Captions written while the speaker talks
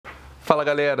Fala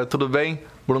galera, tudo bem?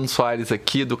 Bruno Soares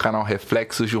aqui do canal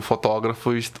Reflexos de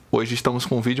Fotógrafos. Hoje estamos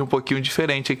com um vídeo um pouquinho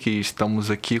diferente aqui.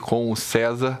 Estamos aqui com o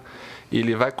Cesar.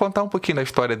 Ele vai contar um pouquinho da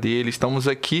história dele. Estamos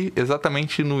aqui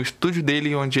exatamente no estúdio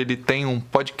dele, onde ele tem um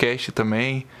podcast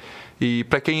também. E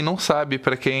para quem não sabe,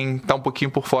 para quem está um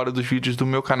pouquinho por fora dos vídeos do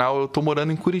meu canal, eu estou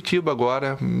morando em Curitiba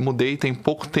agora. Mudei tem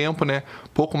pouco tempo, né?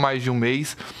 Pouco mais de um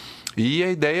mês. E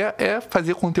a ideia é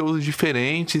fazer conteúdos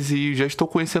diferentes e já estou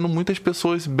conhecendo muitas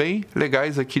pessoas bem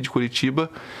legais aqui de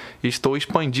Curitiba. Estou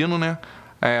expandindo, né,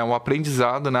 um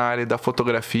aprendizado na área da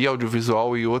fotografia,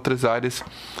 audiovisual e outras áreas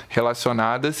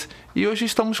relacionadas. E hoje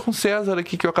estamos com o Cesar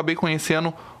aqui, que eu acabei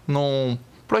conhecendo num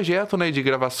projeto, né, de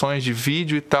gravações de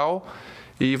vídeo e tal.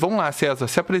 E vamos lá, Cesar,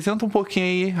 se apresenta um pouquinho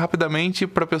aí rapidamente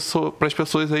para as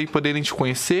pessoas aí poderem te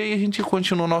conhecer e a gente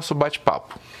continua o nosso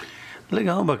bate-papo.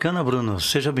 Legal, bacana, Bruno.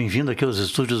 Seja bem-vindo aqui aos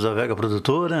estúdios da Wega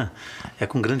Produtora. É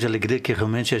com grande alegria que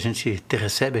realmente a gente te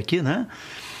recebe aqui, né?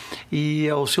 E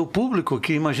ao seu público,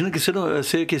 que imagino que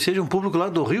seja um público lá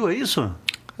do Rio, é isso?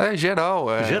 É geral.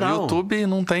 YouTube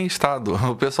não tem estado,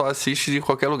 o pessoal assiste de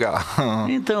qualquer lugar.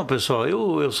 Então, pessoal,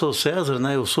 eu sou o Cesar,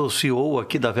 né? Eu sou o CEO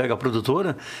aqui da Wega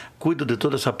Produtora, cuido de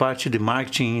toda essa parte de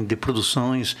marketing, de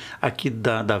produções aqui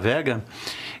da Wega.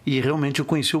 E realmente eu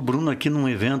conheci o Bruno aqui num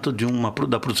evento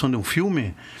da produção de um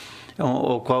filme,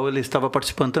 ao qual ele estava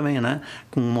participando também, né?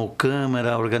 Com uma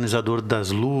câmera, organizador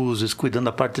das luzes, cuidando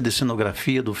da parte de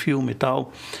cenografia do filme e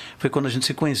tal. Foi quando a gente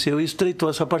se conheceu e estreitou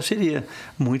essa parceria.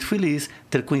 Muito feliz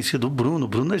ter conhecido o Bruno. O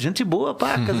Bruno é gente boa,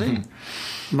 pacas, hein?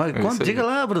 Mas diga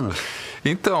lá, Bruno.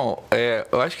 Então,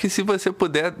 eu acho que se você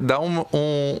puder dar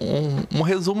um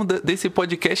resumo desse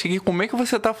podcast aqui, como é que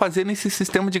você está fazendo esse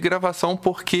sistema de gravação,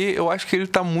 porque eu acho que ele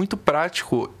está muito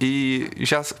prático e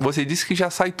você disse que já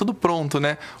sai tudo pronto,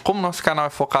 né? Como nosso canal é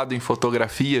focado em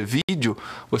fotografia, vídeo,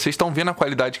 vocês estão vendo a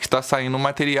qualidade que está saindo o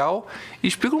material.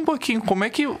 Explica um pouquinho como é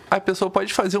que a pessoa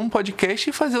pode fazer um podcast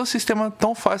e fazer o sistema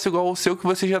tão fácil igual o seu, que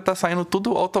você já está saindo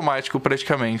tudo automático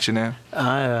praticamente, né?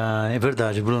 É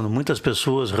verdade, Bruno. Muitas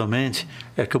pessoas realmente...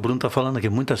 É que o Bruno está falando aqui,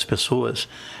 muitas pessoas.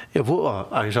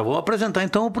 Já vou apresentar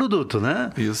então o produto, né?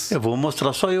 Isso. Eu vou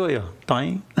mostrar só eu aí, ó. Tá,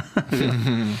 hein?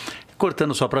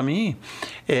 Cortando só para mim,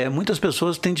 muitas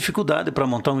pessoas têm dificuldade para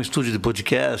montar um estúdio de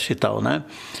podcast e tal, né?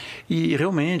 E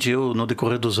realmente, eu, no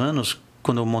decorrer dos anos,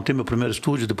 quando eu montei meu primeiro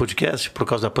estúdio de podcast, por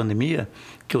causa da pandemia,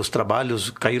 que os trabalhos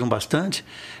caíram bastante,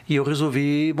 e eu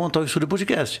resolvi montar o estúdio de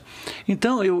podcast.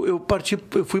 Então, eu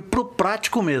fui pro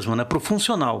prático mesmo, né? Pro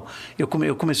funcional. Eu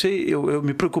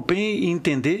me preocupei em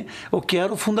entender o que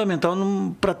era o fundamental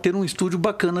para ter um estúdio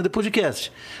bacana de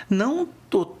podcast. Não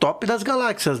o top das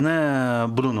galáxias, né,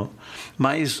 Bruno?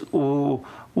 Mas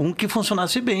um que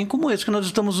funcionasse bem, como esse que nós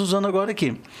estamos usando agora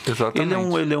aqui.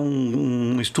 Exatamente. Ele é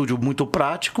um estúdio muito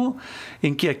prático,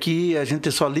 em que aqui a gente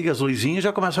só liga as luzinhas e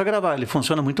já começa a gravar. Ele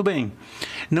funciona muito bem.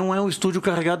 Não é um estúdio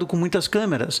carregado com muitas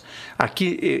câmeras.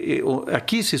 Aqui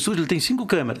esse estúdio ele tem 5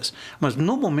 câmeras, mas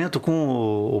no momento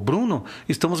com o Bruno,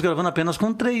 estamos gravando apenas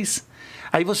com 3.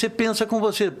 Aí você pensa com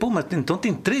você, pô, mas então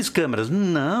tem 3 câmeras?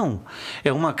 Não.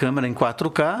 É uma câmera em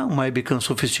 4K, uma webcam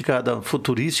sofisticada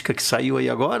futurística que saiu aí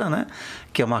agora, né?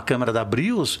 Que é uma câmera da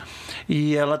Brios,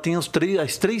 e ela tem as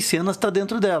 3 cenas tá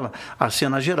dentro dela. A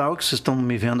cena geral, que vocês estão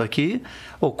me vendo aqui,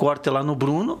 o corte lá no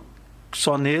Bruno,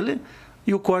 só nele,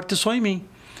 e o corte só em mim.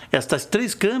 Estas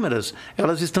 3 câmeras,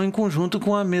 elas estão em conjunto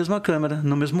com a mesma câmera,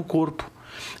 no mesmo corpo.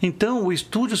 Então, o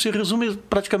estúdio se resume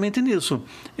praticamente nisso.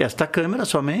 Esta câmera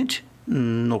somente,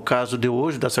 no caso de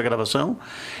hoje, dessa gravação,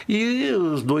 e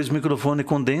os 2 microfones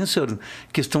condenser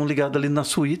que estão ligados ali na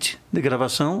suíte de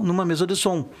gravação, numa mesa de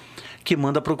som, que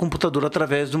manda para o computador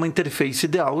através de uma interface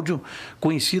de áudio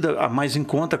conhecida, a mais em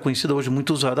conta, conhecida hoje,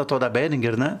 muito usada, a tal da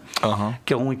Behringer, né? Uhum.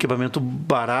 Que é um equipamento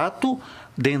barato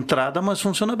de entrada, mas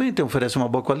funciona bem, então oferece uma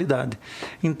boa qualidade.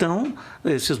 Então,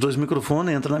 esses 2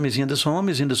 microfones entram na mesinha de som, a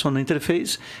mesinha de som na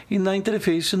interface, e na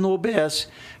interface no OBS,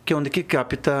 que é onde que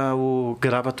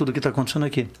grava tudo que está acontecendo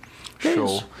aqui. Show.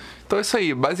 Isso. Então é isso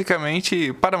aí.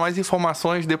 Basicamente, para mais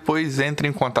informações, depois entre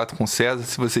em contato com o Cesar,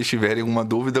 se vocês tiverem alguma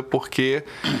dúvida, porque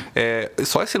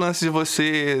só esse lance de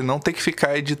você não ter que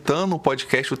ficar editando o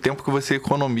podcast, o tempo que você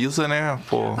economiza, né?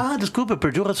 Pô. Desculpa, eu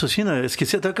perdi o raciocínio.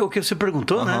 Esqueci até o que você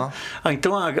perguntou, né?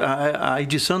 Então a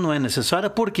edição não é necessária.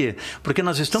 Por quê? Porque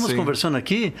nós estamos conversando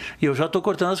aqui e eu já estou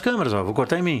cortando as câmeras. Vou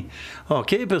cortar em mim.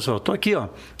 Ok, pessoal? Estou aqui, ó.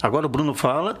 Agora o Bruno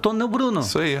fala, estou no Bruno.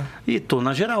 Isso aí. E estou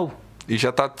na geral. E já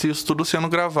está isso tudo sendo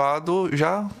gravado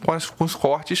já com os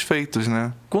cortes feitos,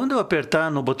 né? Quando eu apertar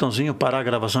no botãozinho parar a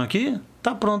gravação aqui,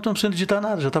 tá pronto, não precisa editar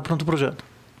nada, já está pronto o projeto.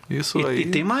 Isso E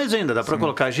tem mais ainda, dá para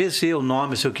colocar GC, o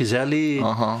nome, se eu quiser ali.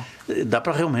 Dá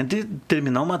para realmente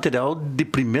terminar um material de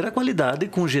primeira qualidade,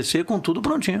 com GC, com tudo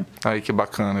prontinho. Aí, que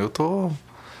bacana. Eu tô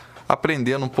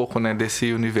aprendendo um pouco, né,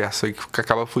 desse universo aí, que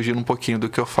acaba fugindo um pouquinho do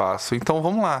que eu faço. Então,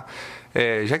 vamos lá.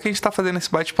 Já que a gente está fazendo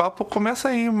esse bate-papo, começa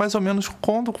aí mais ou menos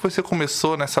quando você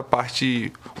começou nessa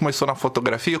parte. Começou na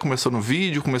fotografia, começou no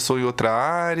vídeo, começou em outra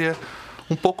área.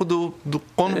 Um pouco do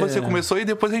quando você começou, e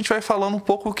depois a gente vai falando um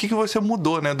pouco o que você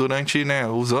mudou, né, durante, né,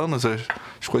 os anos,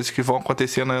 as coisas que vão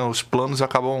acontecendo, né, os planos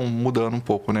acabam mudando um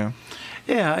pouco, né?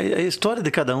 A história de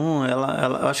cada um,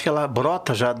 eu acho que ela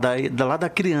brota já lá da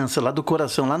criança, lá do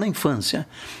coração, lá na infância.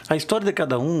 A história de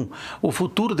cada um, o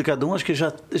futuro de cada um, acho que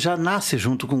já nasce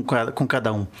junto com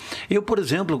cada um. Eu, por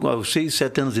exemplo, aos 6,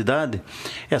 7 anos de idade,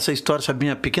 essa história, essa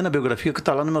minha pequena biografia, que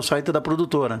está lá no meu site da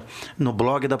produtora, no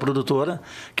blog da produtora,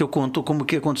 que eu conto como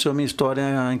que aconteceu a minha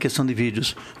história em questão de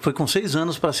vídeos. Foi com 6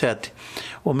 anos para 7.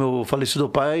 O meu falecido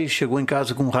pai chegou em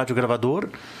casa com um radiogravador,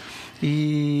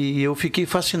 e eu fiquei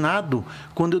fascinado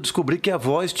quando eu descobri que a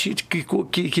voz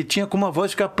que tinha como a voz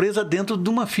ficar presa dentro de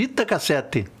uma fita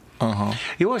cassete.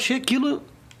 Eu achei aquilo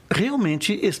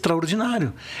realmente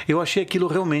extraordinário. Eu achei aquilo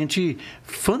realmente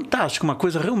fantástico, uma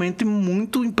coisa realmente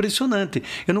muito impressionante.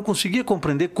 Eu não conseguia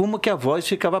compreender como que a voz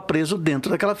ficava presa dentro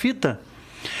daquela fita.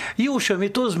 E eu chamei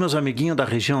todos os meus amiguinhos da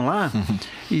região lá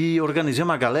e organizei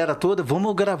uma galera toda,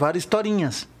 vamos gravar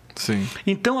historinhas. Sim.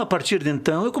 Então, a partir de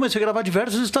então, eu comecei a gravar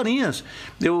diversas historinhas.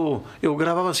 Eu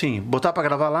gravava assim, botava para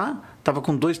gravar lá, tava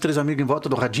com 2, 3 amigos em volta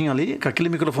do radinho ali, com aquele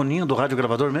microfoninho do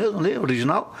radiogravador mesmo, ali,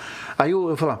 original. Aí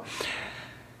eu falava,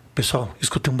 pessoal,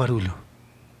 escutei um barulho.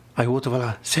 Aí o outro vai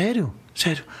lá, sério?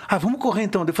 Sério? Ah, vamos correr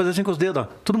então, de fazer assim com os dedos, ó.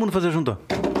 Todo mundo fazer junto, ó.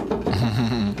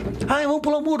 Vamos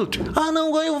pular o muro. Ah,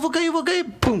 não, eu vou cair.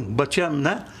 Pum, batia,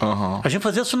 né? A gente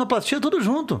fazia sonoplastia tudo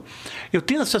junto. Eu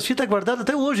tenho essas fitas guardadas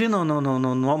até hoje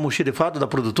no almoxerifado da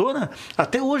produtora.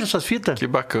 Até hoje essas fitas. Que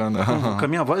bacana. Com a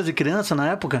minha voz de criança na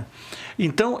época.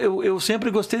 Então, eu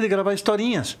sempre gostei de gravar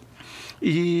historinhas.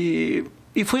 E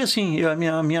foi assim,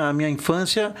 a minha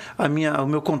infância, o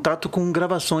meu contato com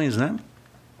gravações, né?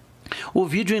 O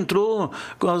vídeo entrou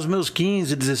aos meus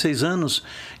 15, 16 anos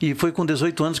e foi com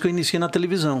 18 anos que eu iniciei na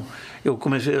televisão. Eu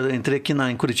entrei aqui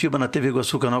em Curitiba na TV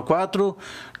Iguaçu Canal 4,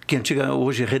 que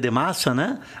hoje é Rede Massa,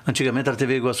 né? Antigamente era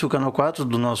TV Iguaçu Canal 4,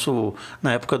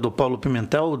 na época do Paulo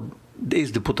Pimentel,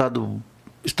 ex-deputado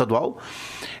estadual.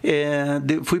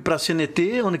 Fui para a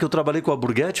CNT, onde eu trabalhei com o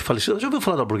Alborguete, falecido. Já ouviu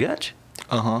falar do Alborguete?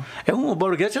 O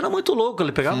Alborguete era muito louco,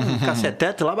 ele pegava um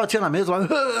cacetete lá, batia na mesa, lá,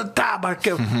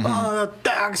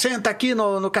 senta aqui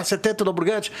no cacetete do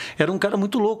Alborguete. Era um cara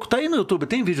muito louco, tá aí no YouTube,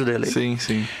 tem vídeo dele aí. Sim,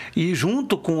 sim. E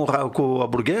junto com o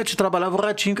Alborguete trabalhava o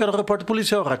Ratinho, que era o repórter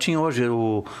policial. O Ratinho hoje,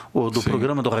 do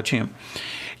programa do Ratinho.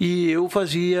 E eu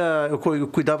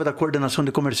cuidava da coordenação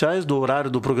de comerciais, do horário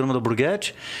do programa do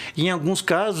Alborguete, e em alguns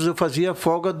casos eu fazia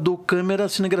folga do câmera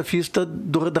cinegrafista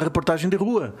da reportagem de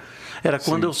rua. Era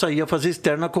quando eu saía fazer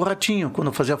externa com o Ratinho, quando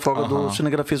eu fazia folga do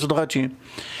cinegrafista do Ratinho.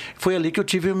 Foi ali que eu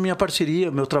tive minha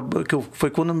parceria, foi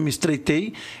quando eu me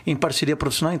estreitei em parceria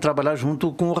profissional, em trabalhar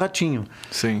junto com o Ratinho.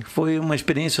 Sim. Foi uma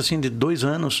experiência assim de 2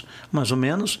 anos, mais ou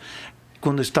menos,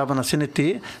 quando eu estava na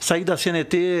CNT. Saí da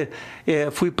CNT,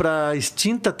 fui para a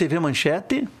extinta TV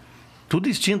Manchete. Tudo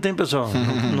extinto, hein, pessoal?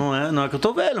 Não é que eu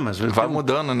tô velho, mas... Vai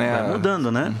mudando, né? Vai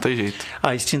mudando, né? Não tem jeito.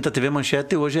 A extinta TV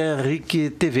Manchete hoje é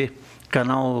RIC TV.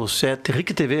 Canal 7,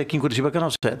 RIC TV aqui em Curitiba, Canal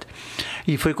 7.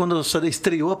 E foi quando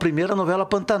estreou a primeira novela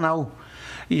Pantanal.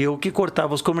 E eu que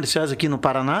cortava os comerciais aqui no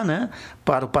Paraná, né?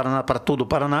 Para o Paraná, para todo o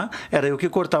Paraná, era eu que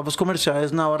cortava os comerciais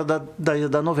na hora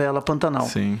da novela Pantanal.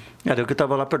 Sim. Era eu que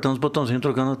estava lá apertando os botãozinhos,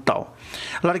 trocando tal.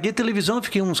 Larguei televisão,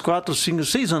 fiquei uns 4, 5,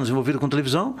 6 anos envolvido com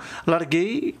televisão.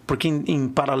 Larguei, porque em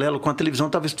paralelo com a televisão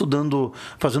estava estudando,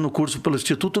 fazendo curso pelo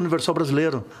Instituto Universal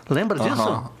Brasileiro. Lembra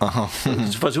disso?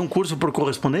 Fazia um curso por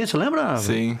correspondência, lembra?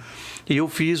 Sim. E eu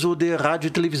fiz o de rádio e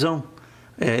televisão.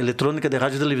 Eletrônica de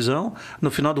rádio e televisão.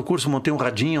 No final do curso montei um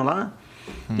radinho lá.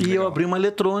 E legal. Eu abri uma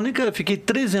eletrônica, fiquei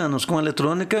 13 anos com a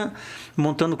eletrônica,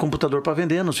 montando computador para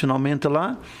vender, finalmente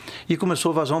lá. E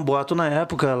começou a vazar um boato na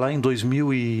época, lá em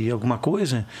 2000 e alguma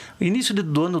coisa. Início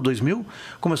do ano 2000,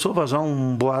 começou a vazar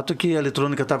um boato que a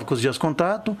eletrônica estava com os dias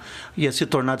contato, ia se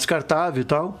tornar descartável e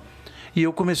tal. E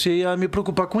eu comecei a me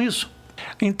preocupar com isso.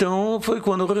 Então foi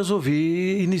quando eu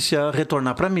resolvi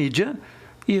retornar para a mídia.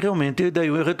 E realmente, daí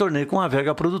eu retornei com a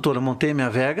Wega Produtora. Montei minha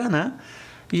Wega, né?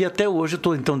 E até hoje,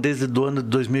 desde o ano de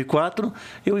 2004,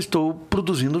 eu estou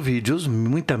produzindo vídeos,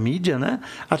 muita mídia, né?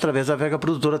 Através da Wega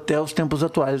Produtora até os tempos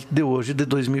atuais de hoje, de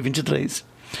 2023.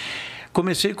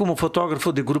 Comecei como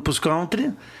fotógrafo de grupos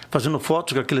country, fazendo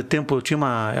fotos, que naquele tempo eu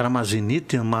tinha era uma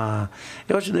Zenith,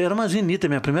 era uma Zenith, a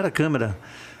minha primeira câmera.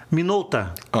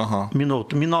 Minolta.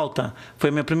 Minolta. Foi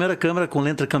a minha primeira câmera com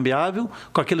lente cambiável,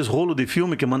 com aqueles rolos de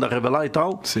filme que manda revelar e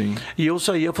tal. Sim. E eu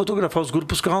saía fotografar os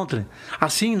grupos country.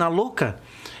 Assim, na louca.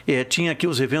 Tinha aqui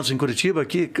os eventos em Curitiba,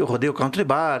 aqui, que eu rodei o Country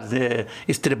Bar,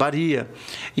 Estrebaria.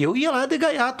 E eu ia lá de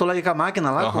gaiato, lá ia com a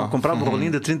máquina lá, comprava um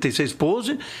rolinho de 36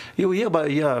 pose, eu ia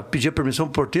pedir permissão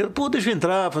pro porteiro, pô, deixa eu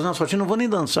entrar, fazer umas fotinhas, não vou nem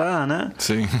dançar, né?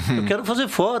 Sim. Eu quero fazer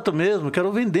foto mesmo,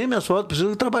 quero vender minhas fotos,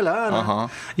 preciso trabalhar, né?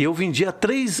 E eu vendia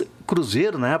 3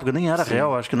 cruzeiros na época, nem era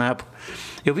real, acho que na época.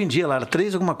 Eu vendia lá, era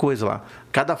 3 alguma coisa lá,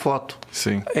 cada foto.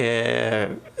 Sim.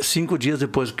 5 dias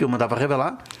depois que eu mandava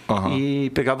revelar, e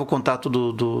pegava o contato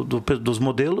dos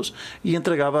modelos e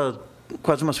entregava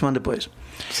quase uma semana depois.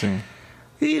 Sim.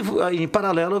 E aí, em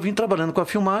paralelo, eu vim trabalhando com a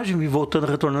filmagem, vim voltando,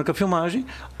 retornando com a filmagem.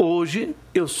 Hoje,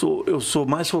 eu sou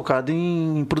mais focado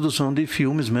em produção de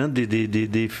filmes mesmo,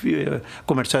 de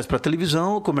comerciais para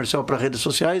televisão, comercial para redes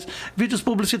sociais, vídeos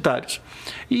publicitários.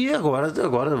 E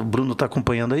agora o Bruno está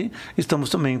acompanhando aí, estamos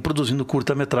também produzindo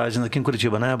curta-metragens aqui em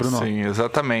Curitiba, né, Bruno? Sim,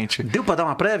 exatamente. Deu para dar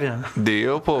uma prévia?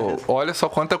 Deu, pô. Olha só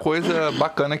quanta coisa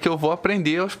bacana que eu vou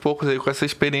aprender aos poucos aí com essa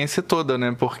experiência toda,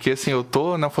 né? Porque, assim, eu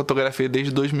tô na fotografia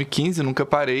desde 2015,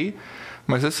 nunca parei,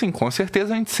 mas assim, com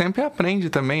certeza a gente sempre aprende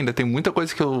também, ainda tem muita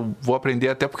coisa que eu vou aprender,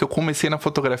 até porque eu comecei na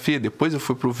fotografia, depois eu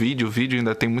fui pro vídeo, o vídeo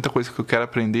ainda tem muita coisa que eu quero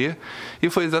aprender, e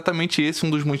foi exatamente esse um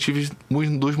dos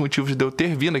motivos de eu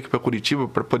ter vindo aqui para Curitiba,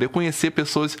 para poder conhecer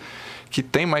pessoas que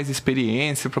têm mais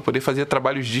experiência, para poder fazer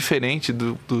trabalhos diferentes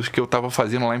dos que eu estava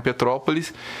fazendo lá em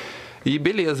Petrópolis. E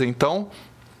beleza, então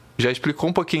já explicou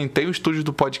um pouquinho, tem o estúdio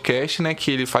do podcast, né, que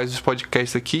ele faz os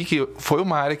podcasts aqui, que foi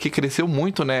uma área que cresceu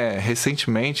muito, né,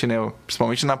 recentemente, né,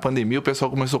 principalmente na pandemia, o pessoal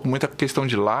começou com muita questão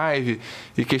de live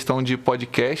e questão de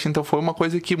podcast, então foi uma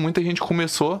coisa que muita gente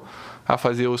começou a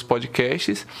fazer os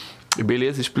podcasts, e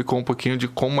beleza, explicou um pouquinho de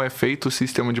como é feito o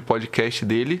sistema de podcast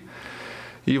dele.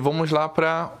 E vamos lá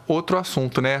para outro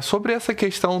assunto, né, sobre essa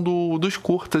questão dos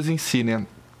curtas em si, né.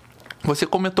 Você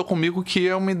comentou comigo que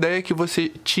é uma ideia que você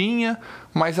tinha,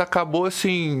 mas acabou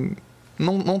assim,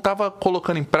 não estava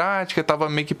colocando em prática, estava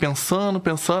meio que pensando,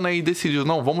 aí decidiu,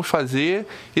 não, vamos fazer.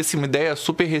 Essa uma ideia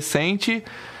super recente,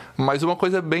 mas uma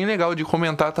coisa bem legal de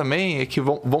comentar também é que,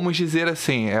 vamos dizer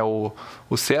assim,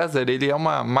 o César, ele é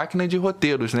uma máquina de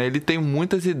roteiros, né? Ele tem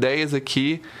muitas ideias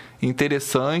aqui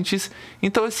interessantes,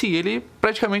 então assim, ele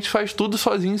praticamente faz tudo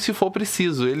sozinho se for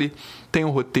preciso. Ele tem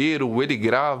um roteiro, ele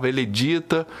grava, ele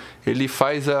edita, ele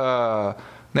faz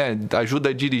ajuda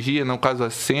a dirigir, no caso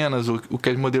as cenas, o que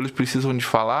os modelos precisam de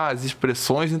falar, as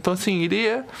expressões, então assim, ele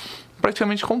é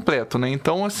praticamente completo, né?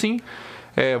 Então assim,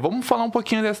 vamos falar um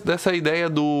pouquinho dessa ideia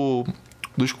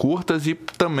dos curtas e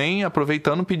também,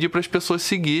 aproveitando, pedir para as pessoas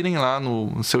seguirem lá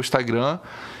no seu Instagram,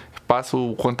 passa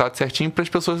o contato certinho para as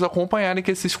pessoas acompanharem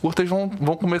que esses curtas vão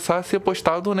começar a ser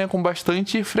postados, né, com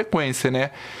bastante frequência,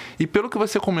 né? E pelo que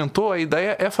você comentou, a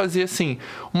ideia é fazer assim,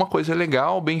 uma coisa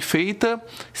legal, bem feita,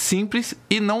 simples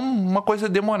e não uma coisa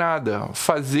demorada.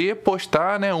 Fazer,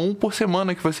 postar, né, um por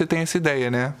semana, que você tem essa ideia,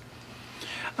 né?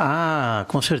 Ah,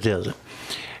 com certeza.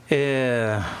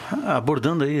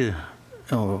 Abordando aí,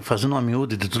 fazendo uma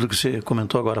miúde de tudo que você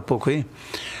comentou agora há pouco aí,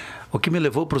 o que me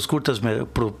levou para os curtas,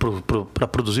 para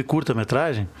produzir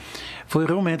curta-metragem, foi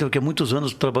realmente porque há muitos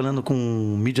anos trabalhando com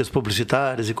mídias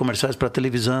publicitárias e comerciais para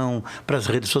televisão, para as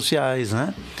redes sociais,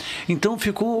 né? Então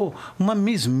ficou uma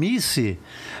mesmice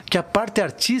que a parte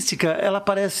artística ela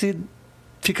parece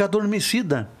ficar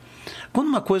adormecida. Quando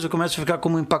uma coisa começa a ficar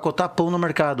como empacotar pão no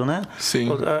mercado, né? Sim.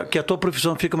 Que a tua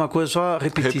profissão fica uma coisa só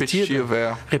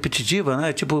repetitiva,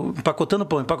 né? Tipo, empacotando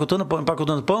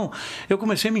pão. Eu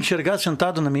comecei a me enxergar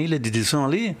sentado na minha ilha de edição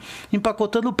ali,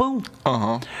 empacotando pão.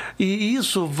 E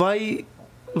isso vai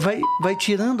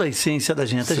tirando a essência da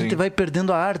gente. Sim. A gente vai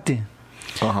perdendo a arte.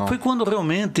 Foi quando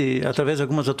realmente, através de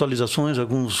algumas atualizações,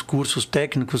 alguns cursos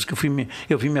técnicos que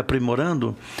eu vim me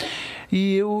aprimorando,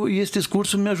 e esses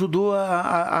cursos me ajudou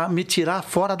a me tirar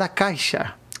fora da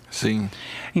caixa. Sim.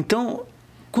 Então,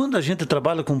 quando a gente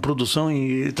trabalha com produção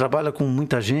e trabalha com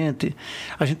muita gente,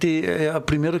 a gente,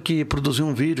 primeiro que produzir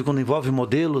um vídeo, quando envolve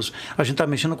modelos, a gente está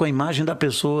mexendo com a imagem da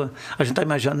pessoa, a gente está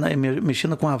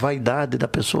mexendo com a vaidade da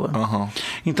pessoa.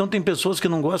 Então, tem pessoas que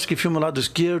não gostam que filme o lado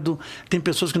esquerdo, tem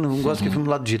pessoas que não gostam que filme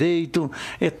o lado direito,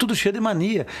 é tudo cheio de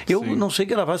mania. Eu não sei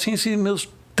gravar sem esses meus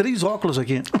 3 óculos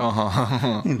aqui.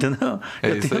 Entendeu?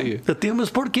 Eu tenho meus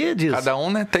porquês disso. Cada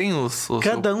um, né, tem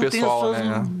Cada um pessoal,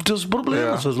 tem os seus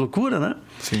problemas, suas loucuras, né?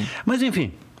 Sim. Mas,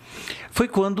 enfim, Foi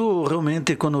quando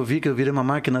eu vi que eu virei uma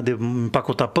máquina de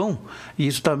empacotar pão, e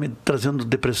isso está me trazendo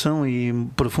depressão e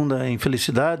profunda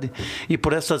infelicidade, e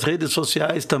por essas redes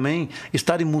sociais também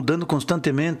estarem mudando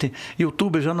constantemente.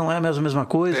 YouTube já não é mais a mesma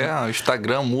coisa. O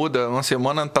Instagram muda, uma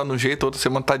semana tá no jeito, outra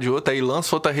semana tá de outra, aí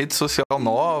lança outra rede social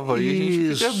nova. Isso,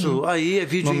 e a gente fica aí é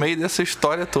vídeo no meio dessa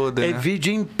história toda. É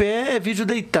vídeo em pé, é vídeo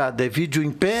deitado, é vídeo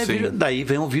em pé, daí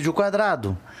vem um vídeo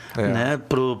quadrado. Né,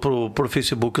 pro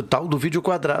Facebook, o tal do vídeo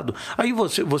quadrado. Aí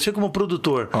você como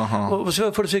produtor, você vai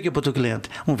oferecer aqui para o teu cliente?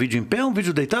 Um vídeo em pé, um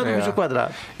vídeo deitado, um vídeo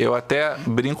quadrado? Eu até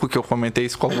brinco que eu comentei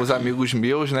isso com alguns amigos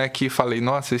meus, né, que falei,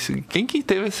 nossa, quem que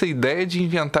teve essa ideia de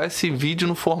inventar esse vídeo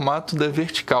no formato da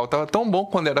vertical? Tava tão bom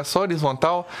quando era só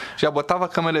horizontal, já botava a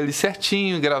câmera ali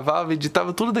certinho, gravava,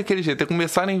 editava tudo daquele jeito. Aí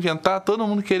começaram a inventar, todo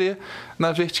mundo querer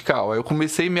na vertical. Aí eu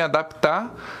comecei a me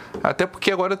adaptar, até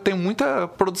porque agora tem muita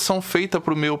produção feita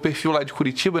pro meu perfil lá de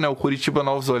Curitiba, né? O Curitiba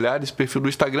Novos Olhares, perfil do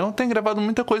Instagram, eu tenho gravado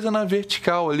muita coisa na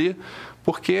vertical ali,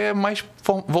 porque é mais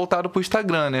voltado pro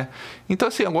Instagram, né? Então,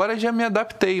 assim, agora já me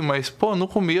adaptei, mas, no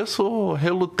começo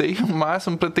relutei o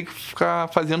máximo para ter que ficar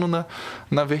fazendo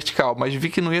na vertical, mas vi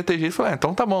que não ia ter jeito, falei,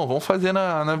 então tá bom, vamos fazer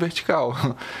na vertical.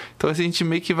 Então, assim, a gente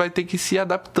meio que vai ter que ir se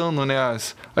adaptando, né?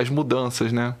 As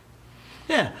mudanças, né?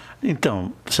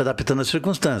 Então, se adaptando às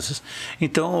circunstâncias.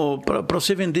 Então, para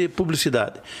você vender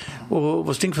publicidade,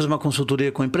 você tem que fazer uma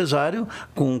consultoria com o empresário,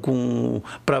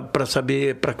 para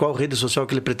saber para qual rede social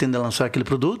que ele pretende lançar aquele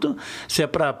produto. Se é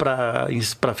para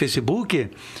Facebook,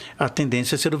 a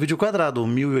tendência é ser o vídeo quadrado,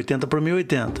 1080 por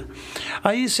 1080.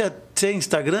 Aí, se é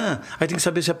Instagram, aí tem que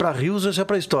saber se é para Reels ou se é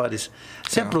para Stories.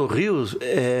 Se é para o Reels,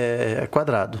 é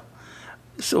quadrado.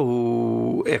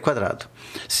 É quadrado.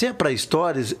 Se é para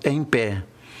Stories, é em pé.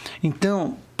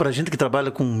 Então, para a gente que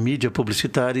trabalha com mídia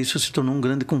publicitária, isso se tornou um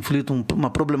grande conflito, uma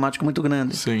problemática muito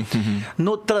grande. Sim.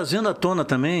 Trazendo à tona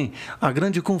também a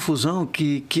grande confusão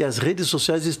que as redes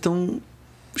sociais estão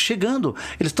chegando.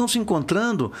 Eles estão se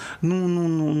encontrando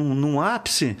num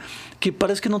ápice que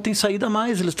parece que não tem saída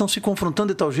mais. Eles estão se confrontando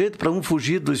de tal jeito, para um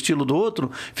fugir do estilo do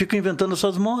outro, ficam inventando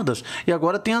essas modas. E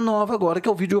agora tem a nova, que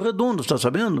é o vídeo redondo, está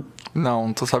sabendo? Não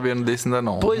estou sabendo desse ainda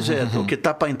não. Pois é, o que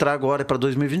está para entrar agora para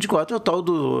 2024 é o tal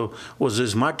os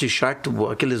Smart Chart,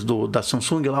 aqueles da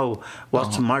Samsung lá, o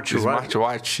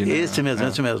Smartwatch, né? Esse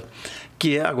mesmo.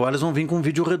 Que agora eles vão vir com um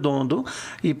vídeo redondo.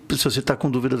 E se você está com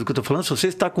dúvida do que eu estou falando, se você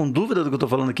está com dúvida do que eu estou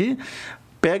falando aqui,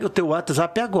 pega o teu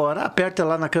WhatsApp agora, aperta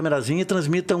lá na câmerazinha e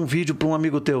transmita um vídeo para um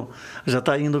amigo teu. Já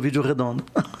está indo o vídeo redondo.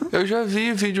 Eu já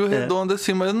vi vídeo redondo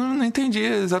assim, mas eu não entendi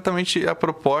exatamente a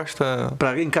proposta.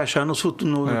 Para encaixar no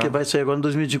que vai sair agora em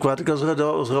 2024, que é os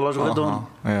relógios redondos.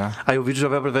 Aí o vídeo já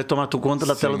vai tomar conta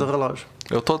da tela do relógio.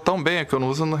 Eu tô tão bem, é que eu não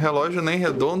uso no relógio nem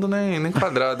redondo, nem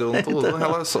quadrado. Eu não tô usando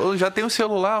relógio. Eu já tenho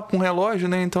celular com relógio,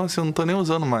 né? Então, assim, eu não tô nem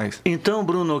usando mais. Então,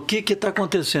 Bruno, o que está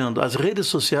acontecendo? As redes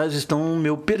sociais estão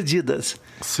perdidas.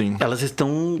 Sim. Elas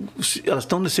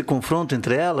estão nesse confronto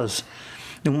entre elas.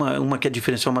 Uma quer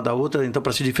diferenciar uma da outra, então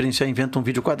para se diferenciar inventa um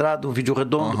vídeo quadrado, um vídeo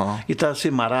redondo, e tá esse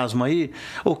marasmo aí.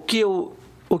 O que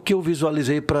eu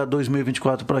visualizei para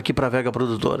 2024 aqui para a Wega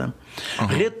Produtora?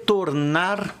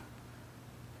 Retornar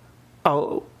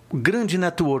ao grande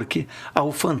network,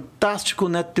 ao fantástico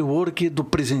network do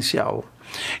presencial.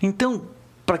 Então,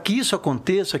 para que isso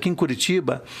aconteça, aqui em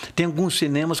Curitiba, tem alguns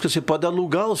cinemas que você pode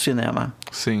alugar o cinema.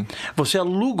 Sim. Você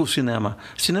aluga o cinema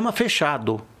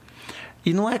fechado.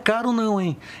 E não é caro não,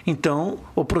 hein? Então,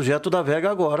 o projeto da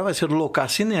Wega agora vai ser locar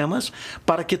cinemas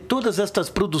para que todas estas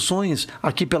produções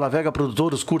aqui pela Wega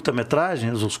Produtora, os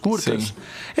curta-metragens, os curtas... Sim.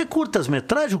 É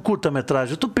curtas-metragem ou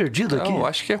curta-metragem? Eu estou perdido aqui. Eu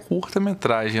acho que é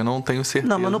curta-metragem, eu não tenho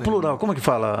certeza. Não, mas no plural, como é que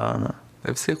fala, Ana?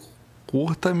 Deve ser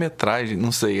curta-metragem,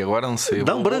 não sei, agora não sei.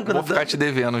 Dá um branco, vou ficar te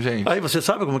devendo, gente. Aí você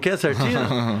sabe como que é certinho?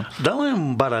 Dá uma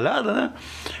embaralhada, né?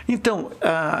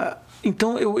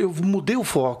 Então, eu mudei o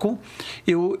foco,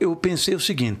 eu pensei o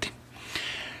seguinte,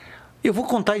 eu vou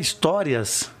contar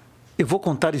histórias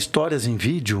em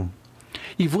vídeo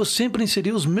e vou sempre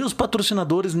inserir os meus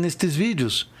patrocinadores nestes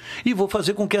vídeos e vou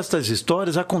fazer com que estas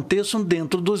histórias aconteçam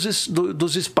dentro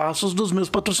dos espaços dos meus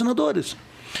patrocinadores.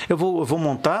 Eu vou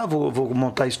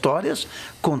montar histórias,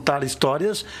 contar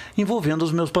histórias envolvendo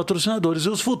os meus patrocinadores e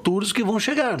os futuros que vão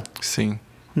chegar. Sim.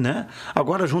 Né?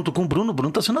 Agora, junto com o Bruno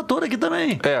está sendo ator aqui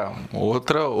também.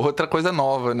 Outra coisa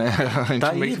nova, né? A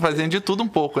gente meio que fazendo de tudo um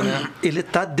pouco, né? Ele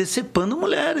está decepando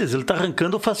mulheres, ele está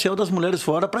arrancando o facial das mulheres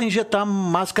fora para injetar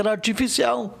máscara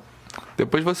artificial.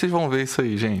 Depois vocês vão ver isso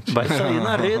aí, gente. Vai sair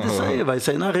na rede isso aí, vai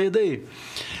sair na rede aí.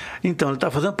 Então, ele está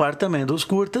fazendo parte também dos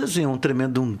curtas, é um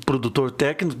tremendo produtor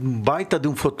técnico, um baita de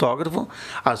um fotógrafo.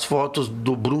 As fotos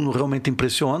do Bruno realmente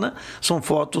impressionam, são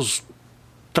fotos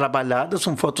trabalhadas,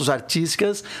 são fotos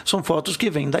artísticas, são fotos que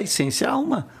vêm da essência à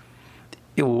alma.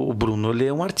 O Bruno, ele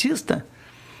é um artista.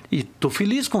 E estou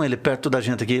feliz com ele perto da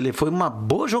gente aqui. Ele foi uma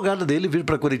boa jogada dele vir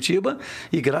para Curitiba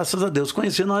e, graças a Deus,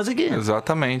 conhecer nós aqui.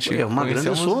 Exatamente. É uma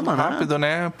grande soma, rápido,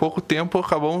 né? Pouco tempo,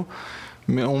 acabou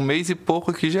um mês e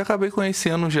pouco aqui, já acabei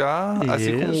conhecendo já,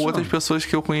 assim como outras pessoas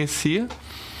que eu conhecia.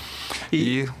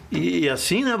 E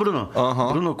assim, né, Bruno?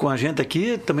 Bruno, com a gente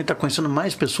aqui, também está conhecendo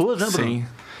mais pessoas, né, Bruno? Sim.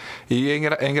 E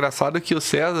é engraçado que o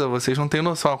César, vocês não têm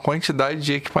noção a quantidade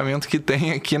de equipamento que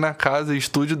tem aqui na casa e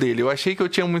estúdio dele. Eu achei que eu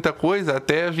tinha muita coisa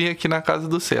até vir aqui na casa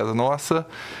do César. Nossa,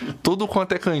 tudo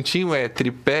quanto é cantinho, é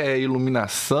tripé, é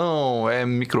iluminação, é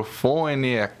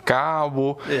microfone, é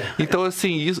cabo. Então,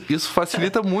 assim, isso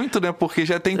facilita muito, né? Porque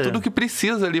já tem tudo que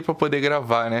precisa ali para poder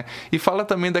gravar, né? E fala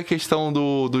também da questão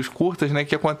dos curtas, né?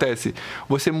 Que acontece?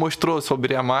 Você mostrou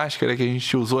sobre a máscara que a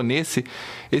gente usou nesse,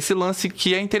 esse lance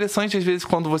que é interessante às vezes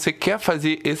quando você quer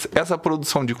fazer essa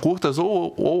produção de curtas,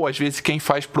 ou às vezes quem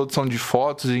faz produção de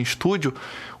fotos em estúdio,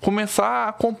 começar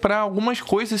a comprar algumas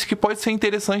coisas que pode ser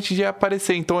interessante de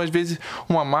aparecer. Então, às vezes,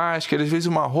 uma máscara, às vezes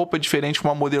uma roupa diferente que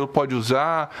uma modelo pode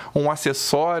usar, um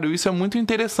acessório, isso é muito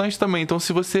interessante também. Então,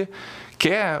 se você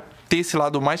quer ter esse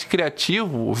lado mais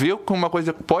criativo, ver como uma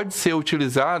coisa pode ser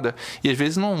utilizada e às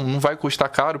vezes não vai custar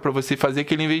caro para você fazer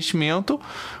aquele investimento,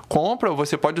 compra,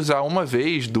 você pode usar uma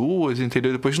vez, duas,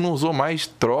 entendeu? Depois não usou mais,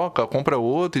 troca, compra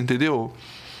outro, entendeu?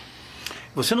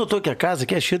 Você notou que a casa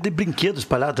aqui é cheia de brinquedos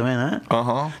espalhados também, né?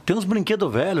 Tem uns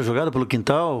brinquedos velhos jogados pelo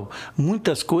quintal.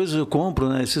 Muitas coisas eu compro,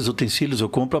 né? Esses utensílios eu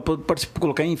compro para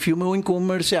colocar em filme ou em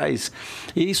comerciais.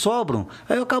 E sobram.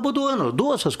 Aí eu acabo doando, eu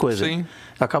dou essas coisas. Sim.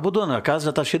 Acabo doando. A casa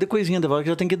já está cheia de coisinha, de volta que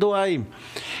já tem que doar aí.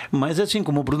 Mas assim,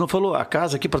 como o Bruno falou, a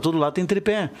casa aqui para todo lado tem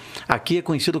tripé. Aqui é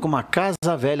conhecido como a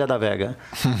Casa Velha da Vega.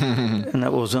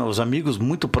 Os amigos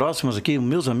muito próximos aqui,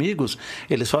 meus amigos,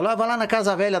 eles falam, vai lá na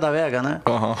Casa Velha da Vega, né?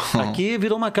 Aqui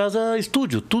virou uma casa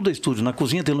estúdio, tudo é estúdio. Na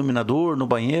cozinha tem iluminador, no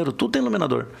banheiro, tudo tem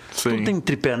iluminador. Sim. Tudo tem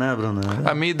tripé, né, Bruno?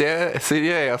 A minha ideia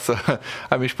seria essa.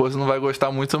 A minha esposa não vai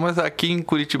gostar muito, mas aqui em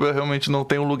Curitiba eu realmente não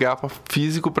tenho um lugar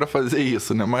físico para fazer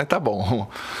isso, né? Mas tá bom.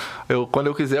 Quando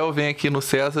eu quiser, eu venho aqui no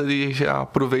César e já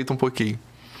aproveito um pouquinho.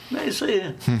 É isso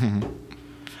aí.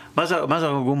 Mais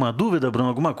alguma dúvida, Bruno?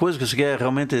 Alguma coisa que você quer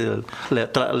realmente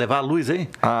levar à luz aí?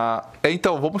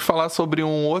 Então, vamos falar sobre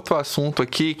um outro assunto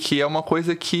aqui, que é uma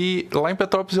coisa que lá em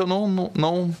Petrópolis eu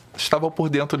não estava por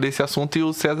dentro desse assunto e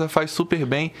o César faz super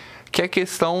bem, que é a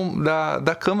questão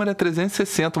da câmera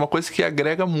 360, uma coisa que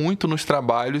agrega muito nos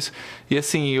trabalhos. E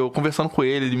assim, eu conversando com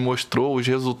ele, ele me mostrou os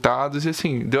resultados e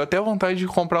assim, deu até vontade de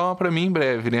comprar uma para mim em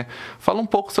breve, né? Fala um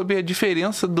pouco sobre a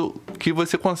diferença do que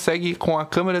você consegue com a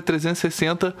câmera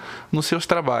 360 nos seus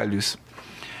trabalhos.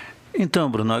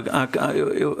 Então, Bruno,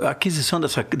 a aquisição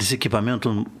desse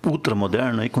equipamento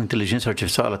ultramoderno aí, com inteligência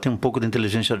artificial, ela tem um pouco de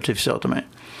inteligência artificial também.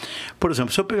 Por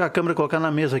exemplo, se eu pegar a câmera e colocar na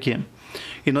mesa aqui,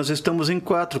 e nós estamos em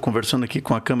 4 conversando aqui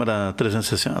com a câmera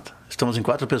 360, estamos em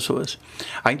 4 pessoas.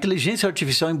 A inteligência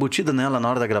artificial embutida nela na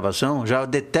hora da gravação já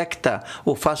detecta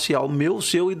o facial meu,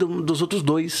 seu e dos outros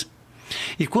 2.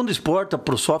 E quando exporta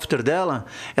para o software dela,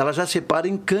 ela já separa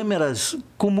em câmeras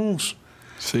comuns.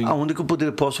 Sim. Onde que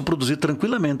eu posso produzir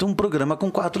tranquilamente um programa com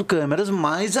 4 câmeras,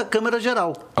 mais a câmera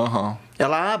geral.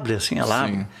 Ela abre assim,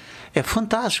 abre. É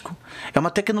fantástico. É uma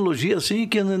tecnologia assim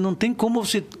que não tem como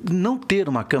você não ter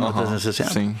uma câmera 360.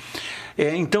 Sim.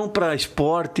 Então, para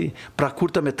esporte, para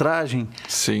curta-metragem,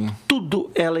 tudo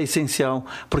ela é essencial,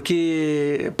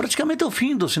 porque praticamente é o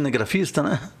fim do cinegrafista,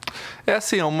 né? É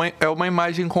assim, é uma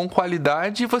imagem com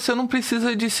qualidade e você não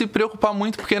precisa de se preocupar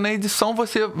muito, porque na edição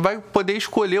você vai poder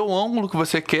escolher o ângulo que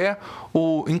você quer,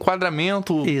 o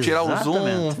enquadramento, tirar o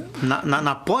zoom.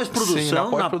 Na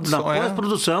pós-produção, na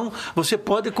pós-produção, você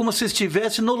pode como se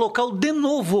estivesse no local de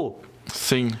novo.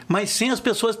 Sim. Mas sem as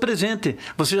pessoas presentes.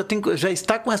 Você já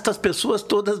está com essas pessoas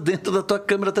todas dentro da tua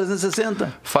câmera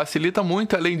 360. Facilita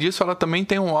muito. Além disso, ela também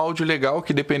tem um áudio legal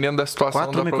que, dependendo da situação,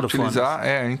 dá para utilizar.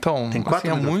 Então, assim,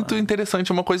 é muito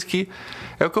interessante. É uma coisa que...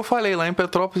 É o que eu falei, lá em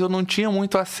Petrópolis eu não tinha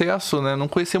muito acesso, né? Não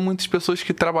conhecia muitas pessoas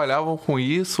que trabalhavam com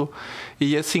isso.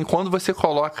 E assim, quando você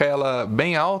coloca ela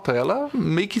bem alta, ela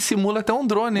meio que simula até um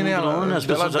drone, né?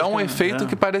 Ela dá um efeito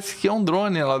que parece que é um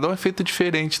drone. Ela dá um efeito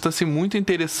diferente. Então, assim, muito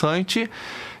interessante.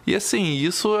 E assim,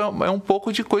 isso é um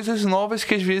pouco de coisas novas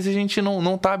que às vezes a gente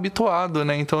não está habituado,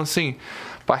 né? Então, assim,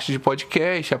 parte de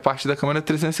podcast, a parte da câmera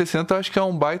 360, eu acho que é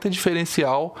um baita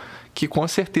diferencial que com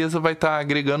certeza vai estar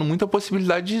agregando muita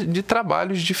possibilidade de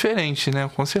trabalhos diferentes, né?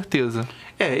 Com certeza.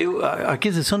 A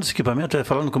aquisição desse equipamento,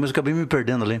 falando no começo, eu acabei me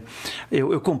perdendo ali.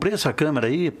 Eu comprei essa câmera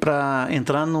aí para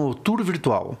entrar no tour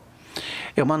virtual.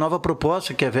 É uma nova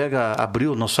proposta que a Wega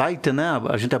abriu no site, né?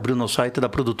 A gente abriu no site da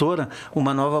produtora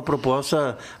uma nova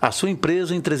proposta, a sua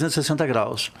empresa em 360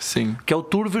 graus. Sim. Que é o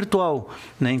tour virtual,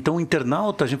 né? Então, o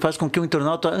internauta, a gente faz com que o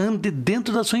internauta ande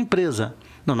dentro da sua empresa.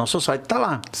 No nosso site está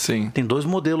lá. Sim. Tem 2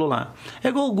 modelos lá. É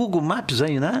igual o Google Maps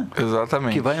aí, né?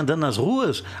 Exatamente. Que vai andando nas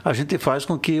ruas, a gente faz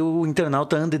com que o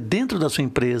internauta ande dentro da sua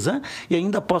empresa e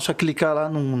ainda possa clicar lá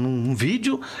num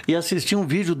vídeo e assistir um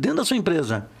vídeo dentro da sua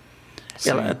empresa.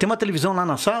 Tem uma televisão lá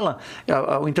na sala,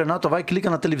 o internauta vai, clica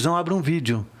na televisão, abre um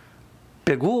vídeo.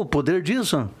 Pegou o poder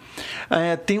disso?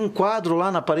 Tem um quadro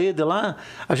lá na parede, lá,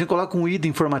 a gente coloca um ID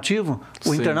informativo,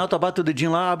 o internauta bate o dedinho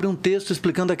lá, abre um texto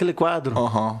explicando aquele quadro.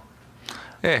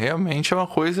 Realmente é uma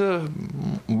coisa,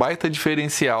 um baita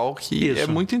diferencial que é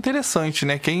muito interessante,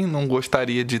 né? Quem não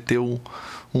gostaria de ter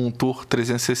um tour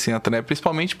 360, né?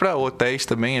 Principalmente para hotéis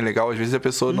também, é legal. Às vezes a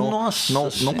pessoa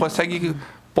não consegue...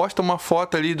 Posta uma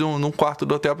foto ali num quarto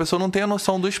do hotel, a pessoa não tem a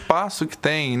noção do espaço que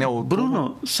tem, né?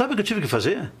 Bruno, sabe o que eu tive que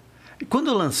fazer?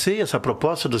 Quando eu lancei essa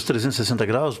proposta dos 360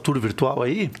 graus, tour virtual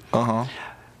aí,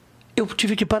 eu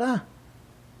tive que parar.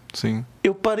 Sim.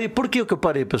 Eu parei. Por que eu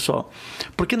parei, pessoal?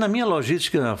 Porque na minha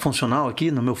logística funcional aqui,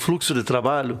 no meu fluxo de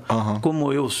trabalho,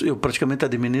 como eu praticamente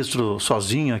administro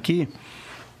sozinho aqui,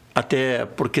 até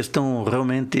por questão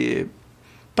realmente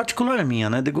particular minha,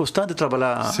 né? De gostar de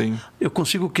trabalhar. Sim. Eu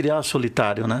consigo criar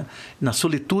solitário, né? Na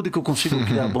solitude que eu consigo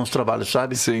criar bons trabalhos,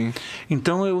 sabe? Sim.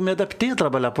 Então eu me adaptei a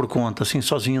trabalhar por conta, assim,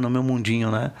 sozinho no meu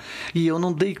mundinho, né? E eu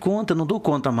não dou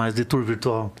conta mais de tour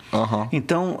virtual.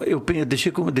 Então eu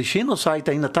deixei no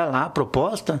site, ainda tá lá a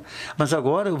proposta, mas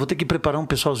agora eu vou ter que preparar um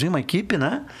pessoalzinho, uma equipe,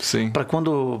 né? Sim.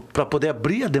 Para poder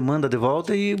abrir a demanda de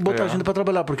volta e botar a gente para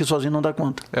trabalhar, porque sozinho não dá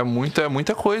conta. É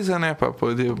muita coisa, né? Para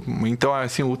poder. Então,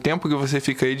 assim, o tempo que você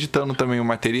fica editando também o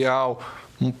material,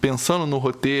 pensando no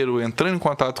roteiro, entrando em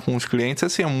contato com os clientes,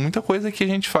 assim, é muita coisa que a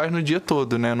gente faz no dia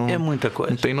todo, né? É muita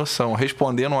coisa. Não tem noção.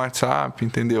 Respondendo no WhatsApp,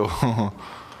 entendeu?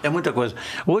 É muita coisa.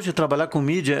 Hoje, trabalhar com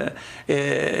mídia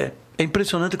é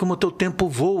impressionante como o teu tempo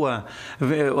voa.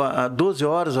 12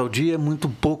 horas ao dia é muito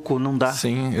pouco, não dá.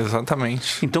 Sim,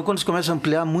 exatamente. Então, quando você começa a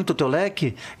ampliar muito o teu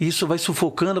leque, isso vai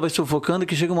sufocando,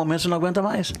 que chega um momento que você não aguenta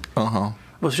mais.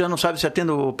 Você já não sabe se atende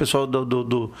o pessoal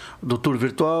do tour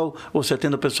virtual ou se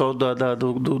atende o pessoal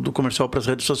do comercial para as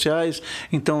redes sociais.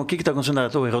 Então, o que está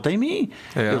acontecendo? O erro está em mim.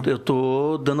 Eu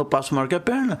estou dando passo maior que a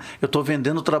perna. Eu estou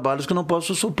vendendo trabalhos que eu não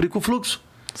posso suprir com o fluxo.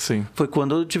 Sim. Foi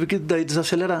quando eu tive que daí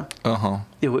desacelerar.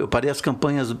 Eu parei as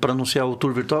campanhas para anunciar o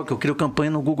tour virtual, que eu crio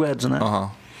campanha no Google Ads, né?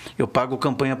 Eu pago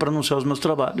campanha para anunciar os meus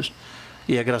trabalhos.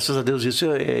 E é graças a Deus isso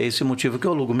é esse motivo que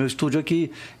eu alugo meu estúdio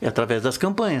aqui, é através das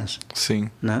campanhas.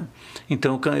 Sim. Né?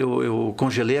 Então eu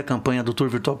congelei a campanha do tour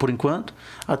virtual por enquanto,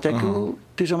 até que eu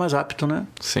esteja mais apto, né?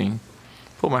 Sim.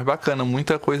 Pô, mas bacana,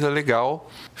 muita coisa legal.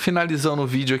 Finalizando o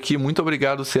vídeo aqui, muito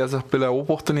obrigado, César, pela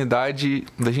oportunidade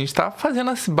da gente estar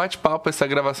fazendo esse bate-papo, essa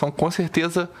gravação. Com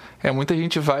certeza, muita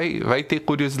gente vai ter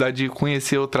curiosidade de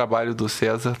conhecer o trabalho do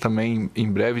César também,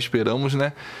 em breve, esperamos,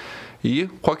 né? E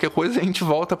qualquer coisa a gente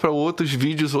volta para outros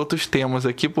vídeos, outros temas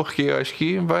aqui, porque eu acho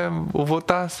que eu vou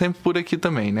estar sempre por aqui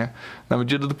também, né? Na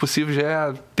medida do possível, já é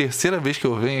a 3ª vez que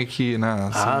eu venho aqui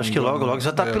acho que logo já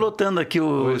está pilotando aqui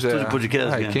o estúdio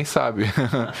podcast. Quem sabe?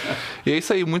 E é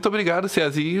isso aí, muito obrigado,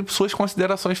 César. E suas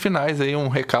considerações finais aí, um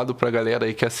recado para a galera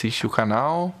aí que assiste o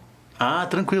canal.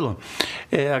 Tranquilo.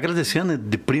 Agradecendo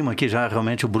de prima aqui já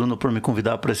realmente o Bruno por me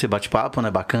convidar para esse bate-papo, né?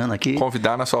 Bacana aqui.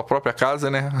 Convidar na sua própria casa,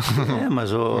 né?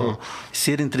 Mas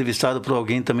ser entrevistado por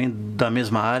alguém também da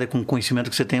mesma área, com o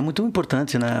conhecimento que você tem, é muito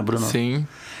importante, né, Bruno? Sim.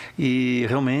 E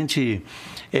realmente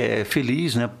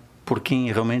feliz, né? Por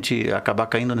quem realmente acabar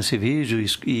caindo nesse vídeo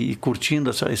e curtindo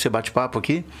esse bate-papo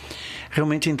aqui.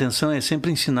 Realmente a intenção é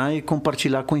sempre ensinar e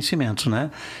compartilhar conhecimentos,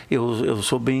 né? Eu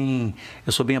sou bem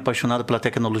apaixonado pela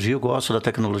tecnologia, eu gosto da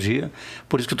tecnologia,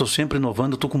 por isso que eu estou sempre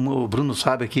inovando. Estou com o Bruno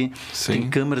sabe aqui, tem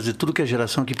câmeras de tudo que é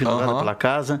geração aqui pendurada pela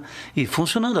casa e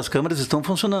funcionando, as câmeras estão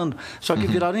funcionando, só que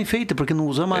viraram enfeite porque não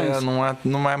usa mais.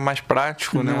 Não é mais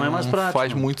prático, né? Não é mais prático.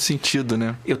 Faz muito sentido,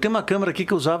 né? Eu tenho uma câmera aqui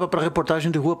que eu usava para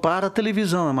reportagem de rua para a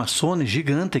televisão, é uma Sony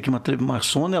gigante, uma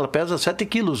Sony, ela pesa 7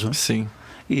 quilos. Sim.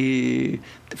 E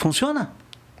funciona.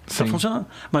 Está funcionando.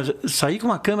 Mas sair com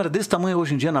uma câmera desse tamanho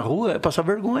hoje em dia na rua é passar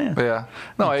vergonha.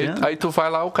 Não, aí tu vai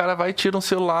lá, o cara vai, tira um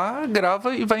celular,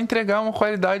 grava e vai entregar uma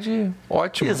qualidade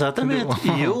ótima. Exatamente.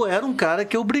 Entendeu? E eu era um cara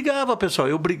que obrigava, pessoal.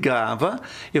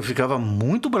 Eu ficava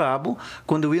muito brabo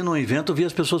quando eu ia num evento, eu via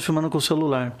as pessoas filmando com o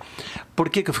celular. Por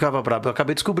que eu ficava brabo? Eu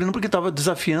acabei descobrindo porque estava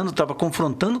desafiando, estava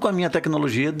confrontando com a minha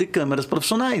tecnologia de câmeras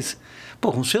profissionais.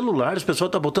 Um celular, as pessoas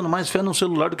estão botando mais fé no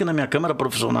celular do que na minha câmera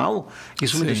profissional.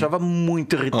 Isso me deixava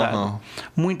muito irritado.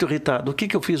 Muito irritado. O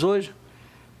que eu fiz hoje?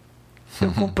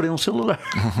 Eu comprei um celular.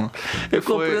 Eu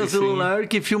comprei um celular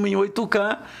que filma em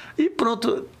 8K e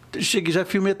pronto. Cheguei, já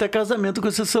filmei até casamento com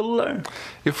esse celular.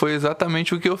 E foi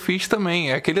exatamente o que eu fiz também.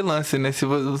 É aquele lance, né? Se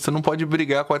você não pode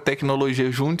brigar com a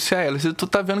tecnologia, junte-se a ela. Se tu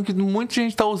tá vendo que muita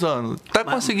gente tá usando, tá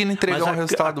conseguindo entregar um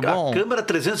resultado bom. A câmera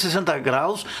 360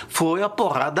 graus foi a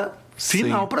porrada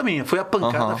final para mim. Foi a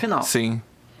pancada final. Sim.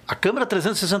 A câmera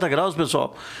 360 graus,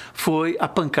 pessoal, foi a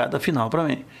pancada final para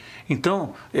mim.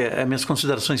 Então, minhas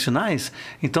considerações finais.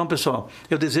 Então, pessoal,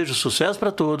 eu desejo sucesso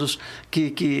para todos,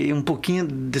 que um pouquinho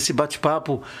desse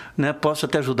bate-papo, né, possa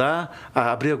te ajudar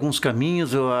a abrir alguns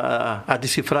caminhos, a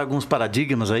decifrar alguns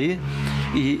paradigmas aí.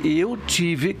 E eu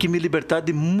tive que me libertar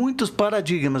de muitos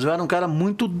paradigmas. Eu era um cara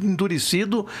muito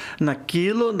endurecido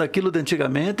naquilo de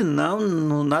antigamente.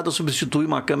 Nada substitui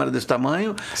uma câmera desse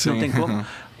tamanho. Sim. Não tem como.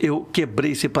 Eu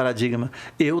quebrei esse paradigma.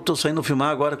 Eu estou saindo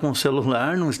filmar agora com um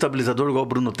celular, num estabilizador igual o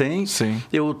Bruno tem. Sim.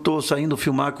 Eu estou saindo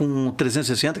filmar com um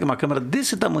 360, que é uma câmera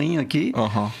desse tamanho aqui.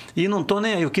 E não estou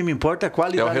nem aí. O que me importa é a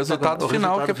qualidade. É o resultado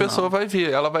final que a pessoa vai ver.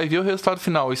 Ela vai ver o resultado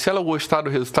final. E se ela gostar do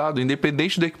resultado,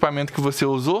 independente do equipamento que você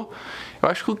usou, eu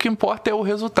acho que o que importa é o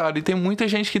resultado. E tem muita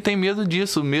gente que tem medo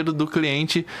disso. Medo do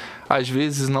cliente, às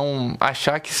vezes, não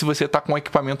achar que se você está com um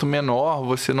equipamento menor,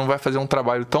 você não vai fazer um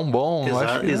trabalho tão bom.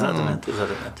 Exatamente.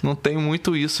 Não tem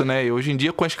muito isso, né? E hoje em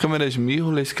dia, com as câmeras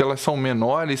mirrorless, que elas são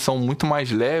menores, são muito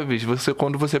mais leves,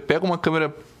 quando você pega uma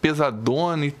câmera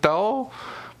pesadona e tal,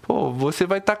 você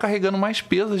vai estar carregando mais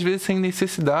peso, às vezes, sem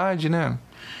necessidade, né?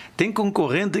 Tem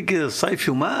concorrente que sai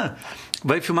filmar,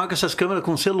 vai filmar com essas câmeras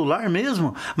com celular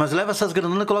mesmo, mas leva essas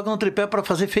granolas e coloca no tripé para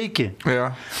fazer fake.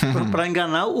 Para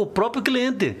enganar o próprio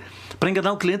cliente. Para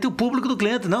enganar o cliente e o público do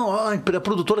cliente. Não, a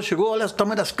produtora chegou, olha o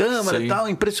tamanho das câmeras e tal,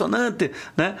 impressionante.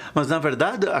 Né? Mas, na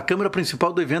verdade, a câmera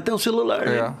principal do evento é o celular.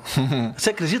 Né? Você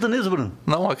acredita nisso, Bruno?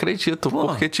 Não, acredito.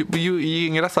 Porque, tipo, e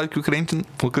engraçado que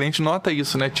o cliente nota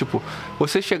isso, né? Tipo,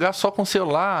 você chegar só com o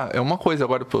celular é uma coisa.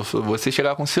 Agora, você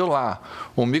chegar com o celular,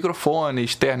 um microfone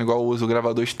externo, igual eu uso o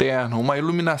gravador externo, uma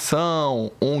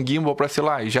iluminação, um gimbal para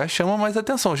celular, já chama mais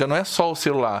atenção. Já não é só o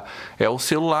celular. É o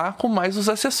celular com mais os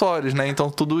acessórios, né? Então,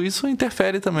 tudo isso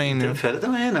interfere também, né? Interfere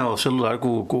também, né? O celular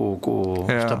com o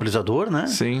estabilizador, né?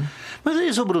 Sim. Mas é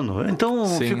isso, Bruno. Então,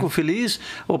 fico feliz.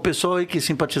 O pessoal aí que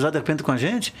simpatizar de repente com a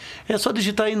gente, é só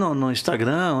digitar aí no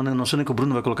Instagram, né? Não sei nem que o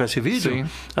Bruno vai colocar esse vídeo.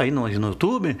 Aí no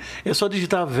YouTube. É só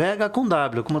digitar Wega com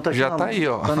W, como tá já tá aí,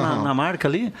 ó. Tá na marca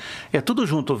ali. É tudo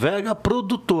junto. Wega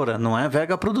Produtora, não é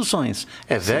Wega Produções.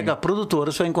 É Wega Produtora.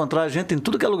 Você vai encontrar a gente em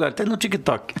tudo que é lugar, até no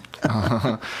TikTok.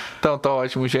 Então, tá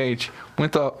ótimo, gente.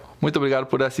 Muito obrigado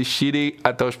por assistirem.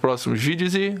 Até os próximos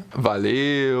vídeos e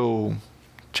valeu!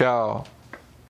 Tchau!